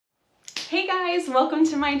Hey guys, welcome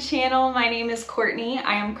to my channel. My name is Courtney.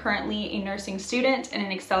 I am currently a nursing student in an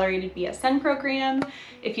accelerated BSN program.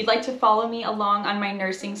 If you'd like to follow me along on my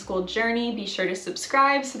nursing school journey, be sure to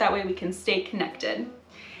subscribe so that way we can stay connected.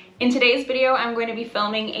 In today's video, I'm going to be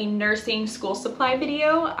filming a nursing school supply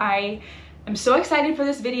video. I am so excited for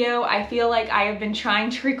this video. I feel like I have been trying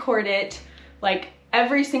to record it like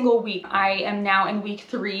every single week. I am now in week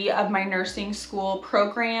 3 of my nursing school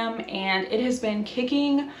program and it has been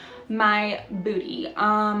kicking my booty.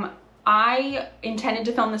 I intended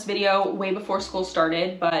to film this video way before school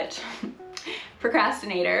started, but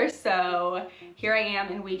procrastinator. So here I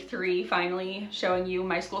am in week 3 finally showing you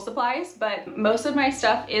my school supplies, but most of my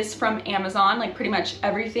stuff is from Amazon, like pretty much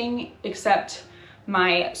everything except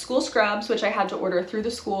my school scrubs, which I had to order through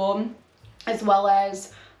the school, as well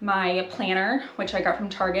as my planner, which I got from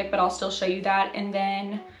Target, but I'll still show you that. And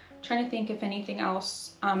then I'm trying to think if anything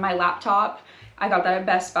else, my laptop, I got that at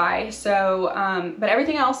Best Buy. So, but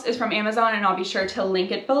everything else is from Amazon and I'll be sure to link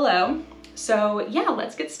it below. So yeah,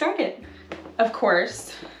 let's get started. Of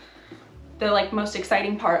course, the most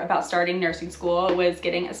exciting part about starting nursing school was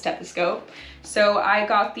getting a stethoscope. So I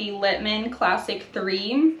got the Littman Classic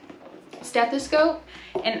 3 stethoscope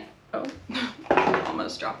and, oh,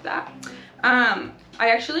 almost dropped that. I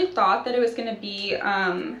actually thought that it was gonna be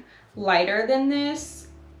lighter than this.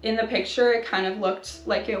 In the picture, it kind of looked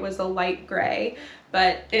like it was a light gray,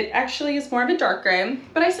 but it actually is more of a dark gray,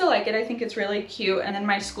 but I still like it. I think it's really cute. And then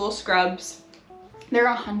my school scrubs, they're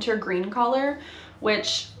a hunter green color,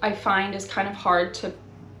 which I find is kind of hard to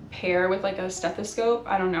pair with like a stethoscope.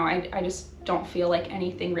 I don't know, I just don't feel like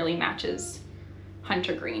anything really matches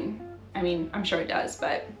hunter green. I mean, I'm sure it does,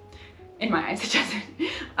 but in my eyes it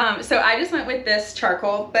doesn't. So I just went with this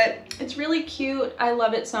charcoal, but it's really cute. I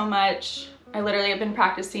love it so much. I literally have been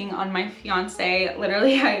practicing on my fiance.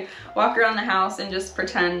 Literally, I walk around the house and just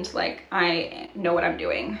pretend like I know what I'm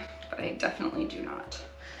doing, but I definitely do not.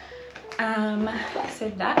 So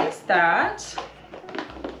that is that.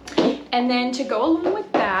 And then to go along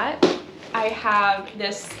with that, I have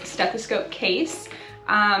this stethoscope case.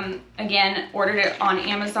 Again, ordered it on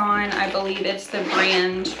Amazon. I believe it's the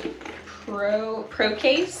brand Pro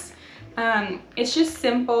Case. It's just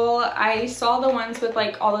simple. I saw the ones with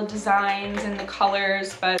like all the designs and the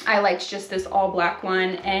colors, but I liked just this all black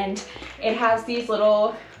one, and it has these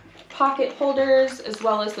little pocket holders as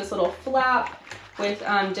well as this little flap with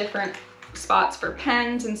different spots for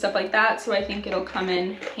pens and stuff like that, so I think it'll come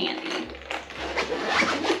in handy.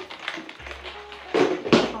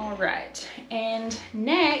 All right, and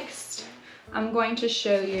next I'm going to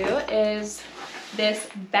show you is this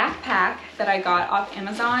backpack that I got off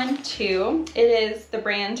Amazon too. It is the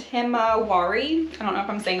brand Himawari. I don't know if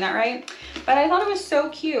I'm saying that right, but I thought it was so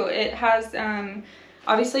cute. It has,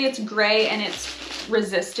 obviously it's gray and it's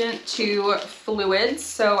resistant to fluids,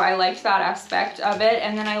 so I liked that aspect of it.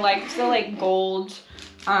 And then I liked the like gold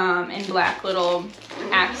and black little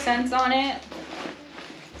accents on it.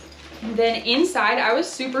 And then inside, I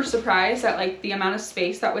was super surprised at like the amount of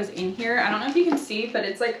space that was in here. I don't know if you can see, but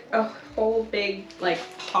it's like a whole big like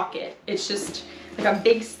pocket. It's just like a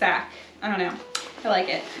big sack. I don't know, I like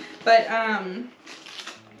it. But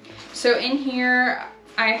so in here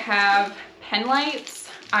I have pen lights.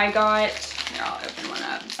 I got, here, I'll open one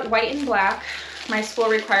up. White and black. My school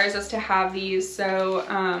requires us to have these,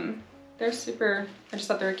 so they're super, I just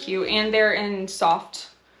thought they were cute. And they're in soft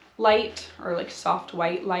light, or like soft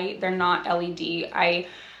white light. They're not LED. I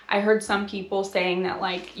heard some people saying that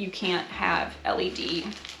like you can't have LED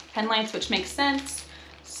pen lights, which makes sense,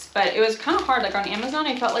 but it was kind of hard. Like on Amazon,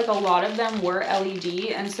 I felt like a lot of them were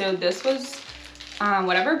LED, and so this was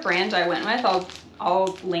whatever brand I went with.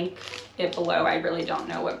 I'll link it below. I really don't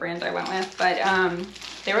know what brand I went with, but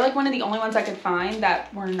they were like one of the only ones I could find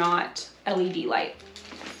that were not LED light.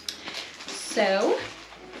 So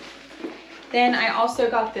then I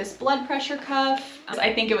also got this blood pressure cuff.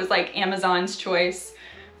 I think it was like Amazon's choice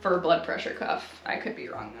for blood pressure cuff. I could be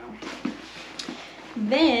wrong though.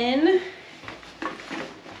 Then,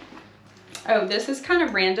 oh, this is kind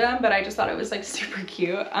of random, but I just thought it was like super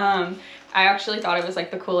cute. I actually thought it was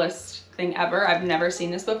like the coolest thing ever. I've never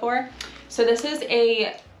seen this before. So this is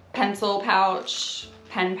a pencil pouch,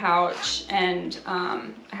 pen pouch, and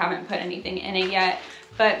I haven't put anything in it yet.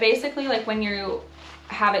 But basically, like when you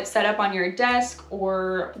have it set up on your desk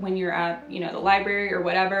or when you're at, you know, the library or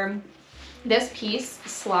whatever, this piece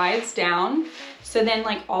slides down. So then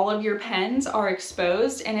like all of your pens are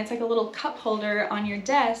exposed, and it's like a little cup holder on your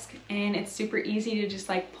desk, and it's super easy to just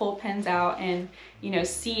like pull pens out and, you know,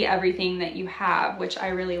 see everything that you have, which I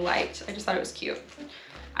really liked. I just thought it was cute.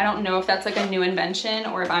 I don't know if that's like a new invention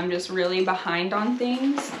or if I'm just really behind on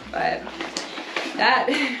things, but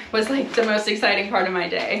that was like the most exciting part of my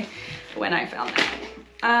day when I found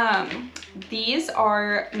that. These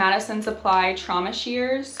are Madison Supply trauma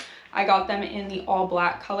shears. I got them in the all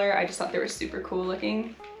black color. I just thought they were super cool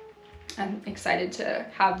looking. I'm excited to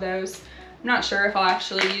have those. I'm not sure if I'll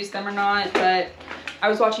actually use them or not, but I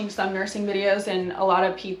was watching some nursing videos and a lot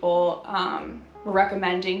of people were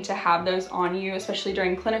recommending to have those on you, especially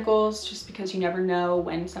during clinicals, just because you never know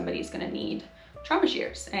when somebody's gonna need trauma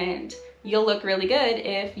shears, and you'll look really good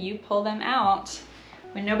if you pull them out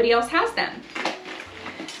when nobody else has them.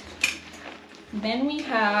 Then we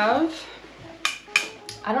have,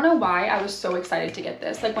 I don't know why I was so excited to get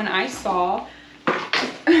this. Like when I saw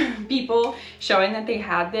people showing that they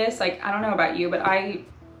had this, like, I don't know about you, but I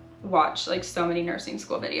watched like so many nursing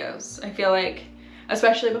school videos. I feel like,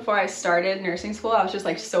 especially before I started nursing school, I was just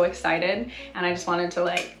like so excited and I just wanted to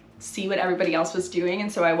like see what everybody else was doing. And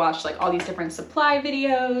so I watched like all these different supply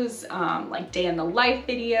videos, like day in the life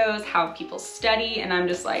videos, how people study, and I'm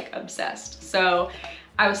just like obsessed. So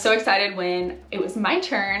I was so excited when it was my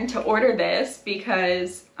turn to order this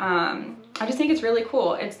because I just think it's really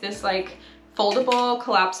cool. It's this like foldable,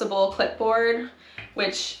 collapsible clipboard,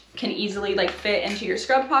 which can easily like fit into your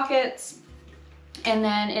scrub pockets. And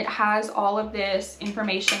then it has all of this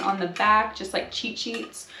information on the back, just like cheat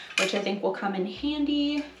sheets, which I think will come in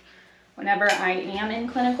handy whenever I am in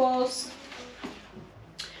clinicals.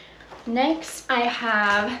 Next, I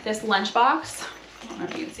have this lunchbox. I don't know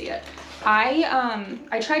if you can see it.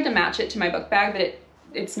 I tried to match it to my book bag, but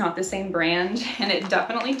it's not the same brand and it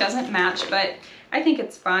definitely doesn't match, but I think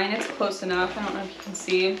it's fine. It's close enough. I don't know if you can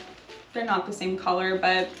see. They're not the same color,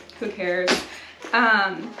 but who cares?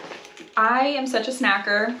 I am such a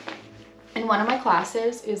snacker, and one of my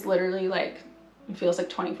classes is literally like, it feels like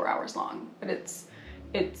 24 hours long, but it's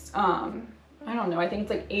I don't know, I think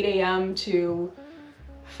it's like 8 a.m. to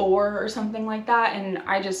 4 or something like that, and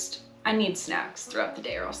I need snacks throughout the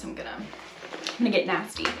day or else I'm gonna get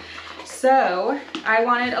nasty. So I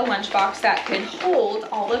wanted a lunchbox that could hold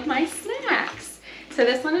all of my snacks. So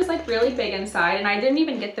this one is like really big inside, and I didn't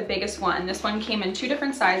even get the biggest one. This one came in 2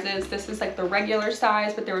 different sizes. This is like the regular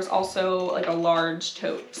size, but there was also like a large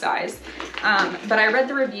tote size. But I read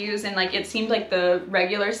the reviews and like it seemed like the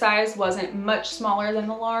regular size wasn't much smaller than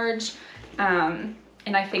the large. And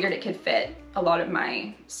I figured it could fit a lot of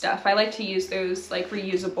my stuff. I like to use those like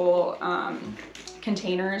reusable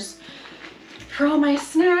containers for all my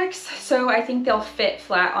snacks, so I think they'll fit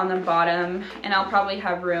flat on the bottom, and I'll probably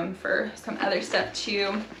have room for some other stuff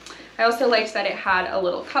too. I also liked that it had a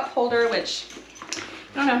little cup holder, which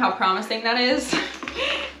I don't know how promising that is.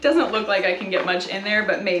 Doesn't look like I can get much in there,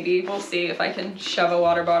 but maybe we'll see if I can shove a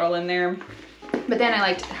water bottle in there. But then I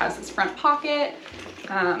liked it has this front pocket,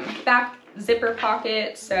 back zipper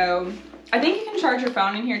pocket, so I think you can charge your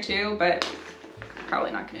phone in here too, but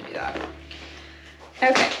probably not gonna do that.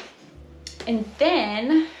 Okay. And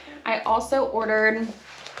then I also ordered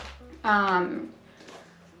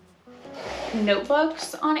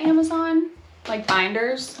notebooks on Amazon, like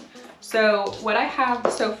binders. So what I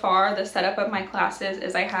have so far, the setup of my classes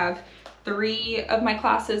is I have 3 of my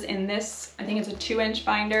classes in this, I think it's a 2-inch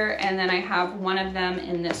binder, and then I have 1 of them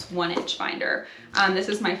in this 1-inch binder. This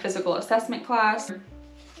is my physical assessment class.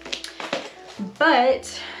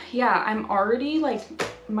 But yeah, I'm already like,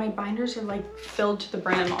 my binders are like filled to the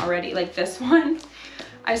brim already. Like this one,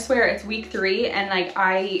 I swear it's week 3 and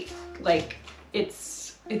like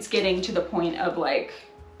it's getting to the point of like,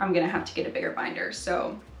 I'm gonna have to get a bigger binder.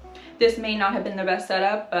 So this may not have been the best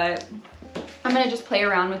setup, but I'm gonna just play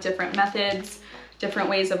around with different methods, different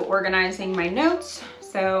ways of organizing my notes.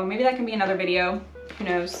 So maybe that can be another video, who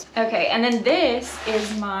knows. Okay, and then this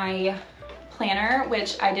is my planner,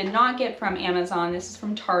 which I did not get from Amazon. This is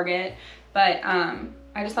from Target, but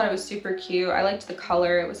I just thought it was super cute. I liked the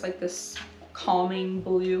color. It was like this calming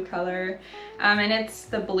blue color. And it's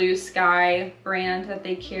the Blue Sky brand that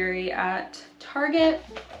they carry at Target.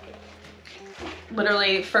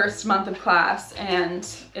 Literally first month of class and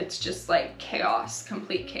it's just like chaos,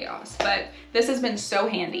 complete chaos. But this has been so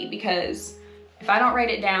handy because if I don't write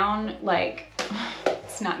it down, like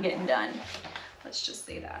it's not getting done. Let's just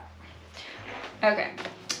say that. Okay,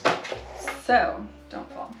 so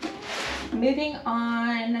don't fall. Moving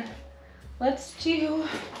on, let's do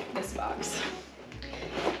this box.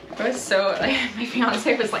 I was so, like, my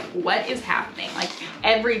fiance was like, what is happening? Like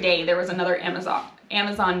every day there was another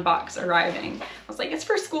Amazon box arriving. I was like, it's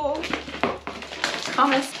for school.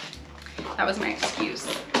 Promise. That was my excuse.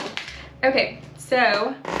 Okay,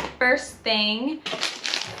 so first thing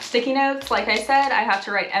Sticky notes, like I said, I have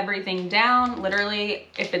to write everything down. Literally,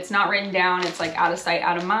 if it's not written down, it's like out of sight,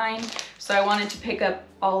 out of mind. So I wanted to pick up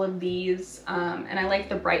all of these, and I like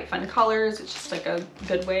the bright, fun colors. It's just like a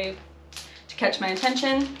good way to catch my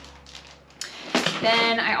attention.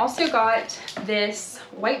 Then I also got this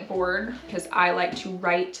whiteboard because I like to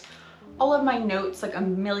write all of my notes like a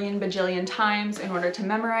million bajillion times in order to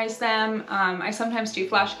memorize them. I sometimes do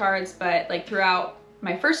flashcards, but like throughout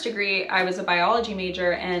my first degree, I was a biology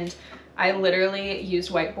major and I literally used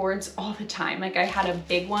whiteboards all the time. Like I had a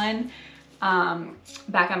big one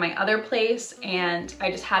back at my other place and I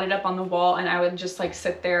just had it up on the wall and I would just like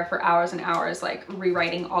sit there for hours and hours like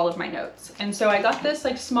rewriting all of my notes. And so I got this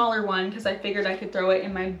like smaller one because I figured I could throw it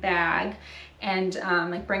in my bag and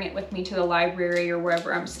like bring it with me to the library or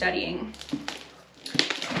wherever I'm studying.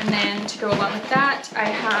 And then to go along with that, I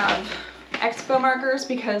have Expo markers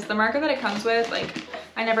because the marker that it comes with, like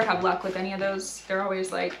I never have luck with any of those. They're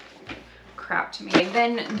always like crap to me. And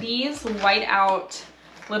then these white out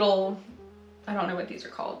little, I don't know what these are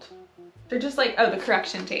called. They're just like, oh, the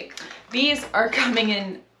correction tape. These are coming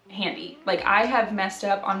in handy. Like I have messed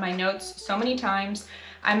up on my notes so many times.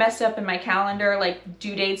 I messed up in my calendar, like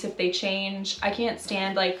due dates if they change. I can't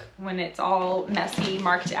stand like when it's all messy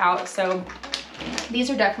marked out. So these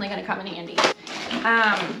are definitely gonna come in handy.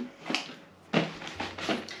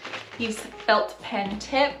 These felt pen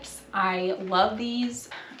tips, I love these.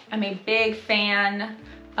 I'm a big fan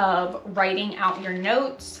of writing out your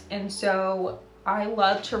notes, and so I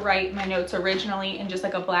love to write my notes originally in just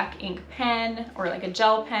like a black ink pen or like a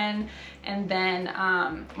gel pen, and then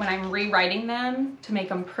when I'm rewriting them to make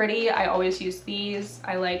them pretty, I always use these.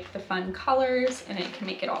 I like the fun colors and it can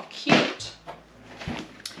make it all cute.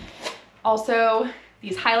 Also,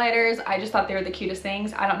 these highlighters, I just thought they were the cutest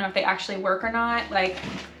things. I don't know if they actually work or not. Like,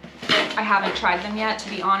 I haven't tried them yet, to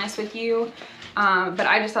be honest with you. But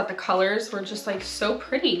I just thought the colors were just like so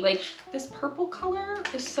pretty. Like this purple color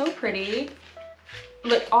is so pretty.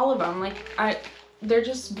 Like all of them, like they're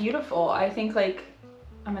just beautiful. I think like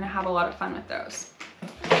I'm gonna have a lot of fun with those.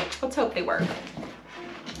 Let's hope they work.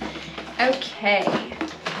 Okay,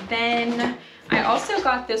 then I also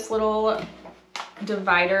got this little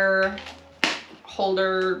divider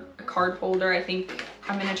holder, a card holder. I think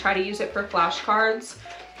I'm gonna try to use it for flashcards.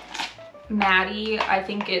 Maddie, I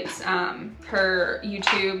think it's her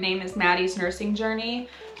YouTube name is Maddie's Nursing Journey.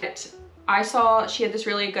 I saw she had this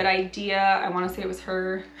really good idea. I want to say it was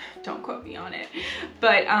her, don't quote me on it,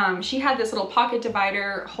 but she had this little pocket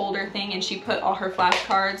divider holder thing and she put all her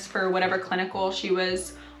flashcards for whatever clinical she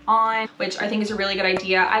was on, which I think is a really good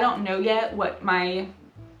idea. I don't know yet what my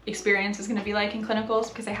experience is going to be like in clinicals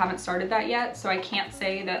because I haven't started that yet, so I can't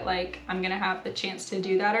say that like I'm gonna have the chance to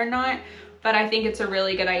do that or not. But I think it's a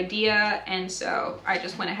really good idea, and so I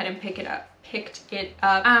just went ahead and picked it up.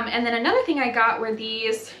 And then another thing I got were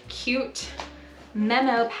these cute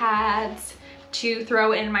memo pads to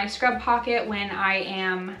throw in my scrub pocket when I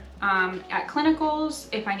am at clinicals,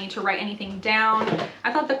 if I need to write anything down.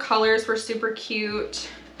 I thought the colors were super cute.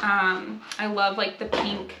 I love like the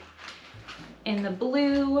pink and the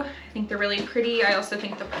blue. I think they're really pretty. I also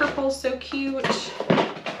think the purple's so cute.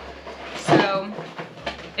 So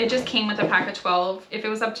it just came with a pack of 12. If it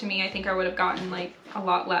was up to me, I think I would have gotten like a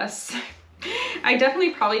lot less. I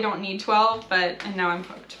definitely probably don't need 12, but and now I'm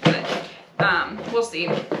hooked, but we'll see.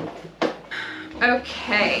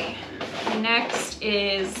 Okay, next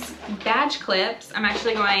is badge clips. I'm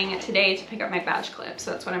actually going today to pick up my badge clips,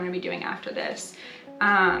 so that's what I'm gonna be doing after this.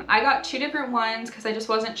 I got two different ones because I just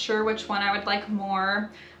wasn't sure which one I would like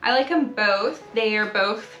more. I like them both. They are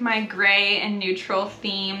both my gray and neutral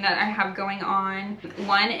theme that I have going on.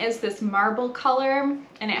 One is this marble color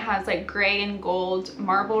and it has like gray and gold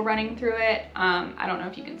marble running through it. I don't know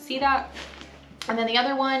if you can see that. And then the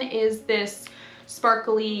other one is this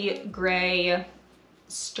sparkly gray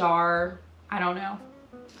star. I don't know.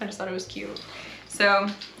 I just thought it was cute. So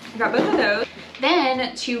I got both of those.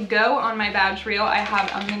 Then to go on my badge reel, I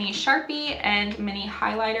have a mini Sharpie and mini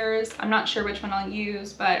highlighters. I'm not sure which one I'll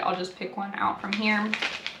use, but I'll just pick one out from here.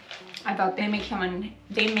 I thought they may come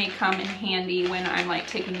in handy when I'm like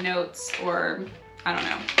taking notes, or I don't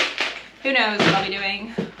know. Who knows what I'll be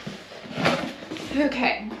doing.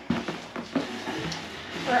 Okay.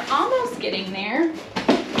 We're almost getting there.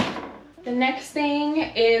 The next thing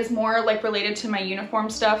is more like related to my uniform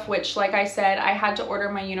stuff, which like I said, I had to order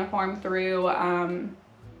my uniform through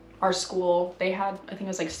our school. They had, I think it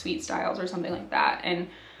was like Sweet Styles or something like that. And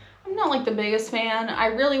I'm not like the biggest fan. I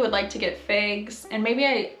really would like to get figs, and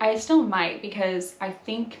maybe I still might, because I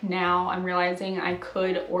think now I'm realizing I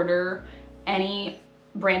could order any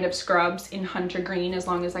brand of scrubs in hunter green as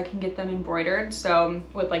long as I can get them embroidered, so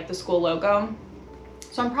with like the school logo.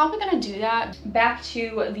 So I'm probably gonna do that. Back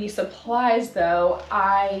to the supplies though,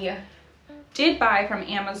 I did buy from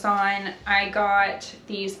Amazon. I got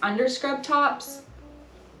these under scrub tops.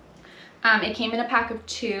 It came in a pack of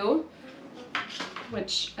 2,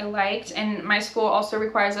 which I liked, and my school also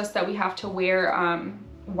requires us that we have to wear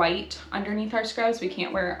white underneath our scrubs. We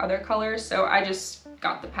can't wear other colors, so I just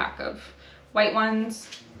got the pack of white ones.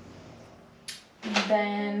 And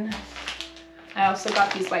then I also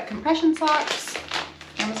got these like compression socks,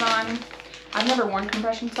 Amazon. I've never worn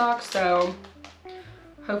compression socks, so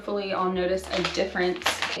hopefully I'll notice a difference.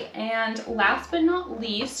 And last but not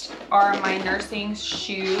least are my nursing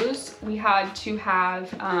shoes. We had to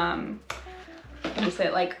have, what is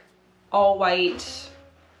it, like all white,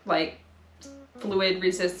 like fluid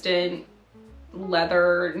resistant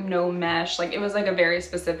leather, no mesh. Like it was like a very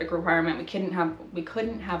specific requirement. We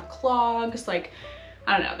couldn't have clogs. Like,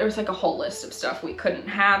 I don't know, there was like a whole list of stuff we couldn't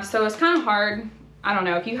have. So it's kind of hard. I don't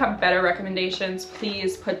know, if you have better recommendations,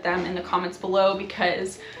 please put them in the comments below,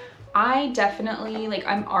 because I definitely, like,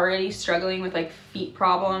 I'm already struggling with like feet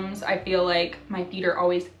problems. I feel like my feet are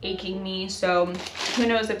always aching me. So who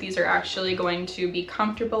knows if these are actually going to be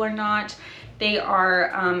comfortable or not. They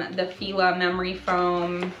are the Fila memory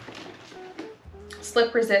foam,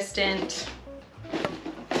 slip resistant.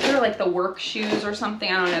 They're like the work shoes or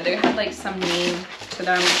something. I don't know. They had like some name to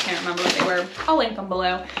them. I can't remember what they were. I'll link them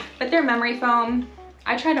below. But they're memory foam.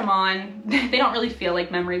 I tried them on. They don't really feel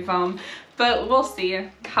like memory foam, but we'll see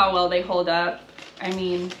how well they hold up. I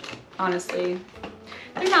mean, honestly,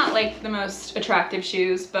 they're not like the most attractive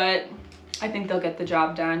shoes, but I think they'll get the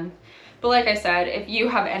job done. But like I said, if you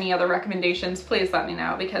have any other recommendations, please let me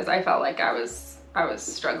know, because I felt like I was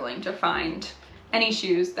struggling to find any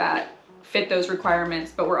shoes that fit those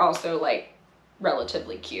requirements, but were also like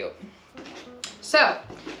relatively cute. So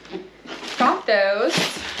got those.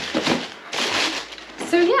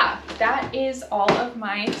 So yeah, that is all of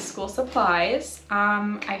my school supplies.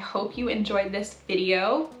 I hope you enjoyed this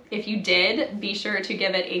video. If you did, be sure to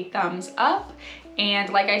give it a thumbs up.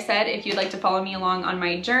 And like I said, if you'd like to follow me along on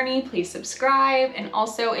my journey, please subscribe. And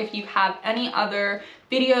also, if you have any other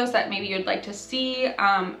videos that maybe you'd like to see,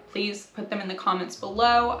 please put them in the comments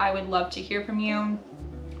below. I would love to hear from you.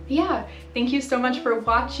 But yeah, thank you so much for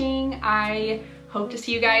watching. I hope to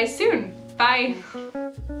see you guys soon. Bye.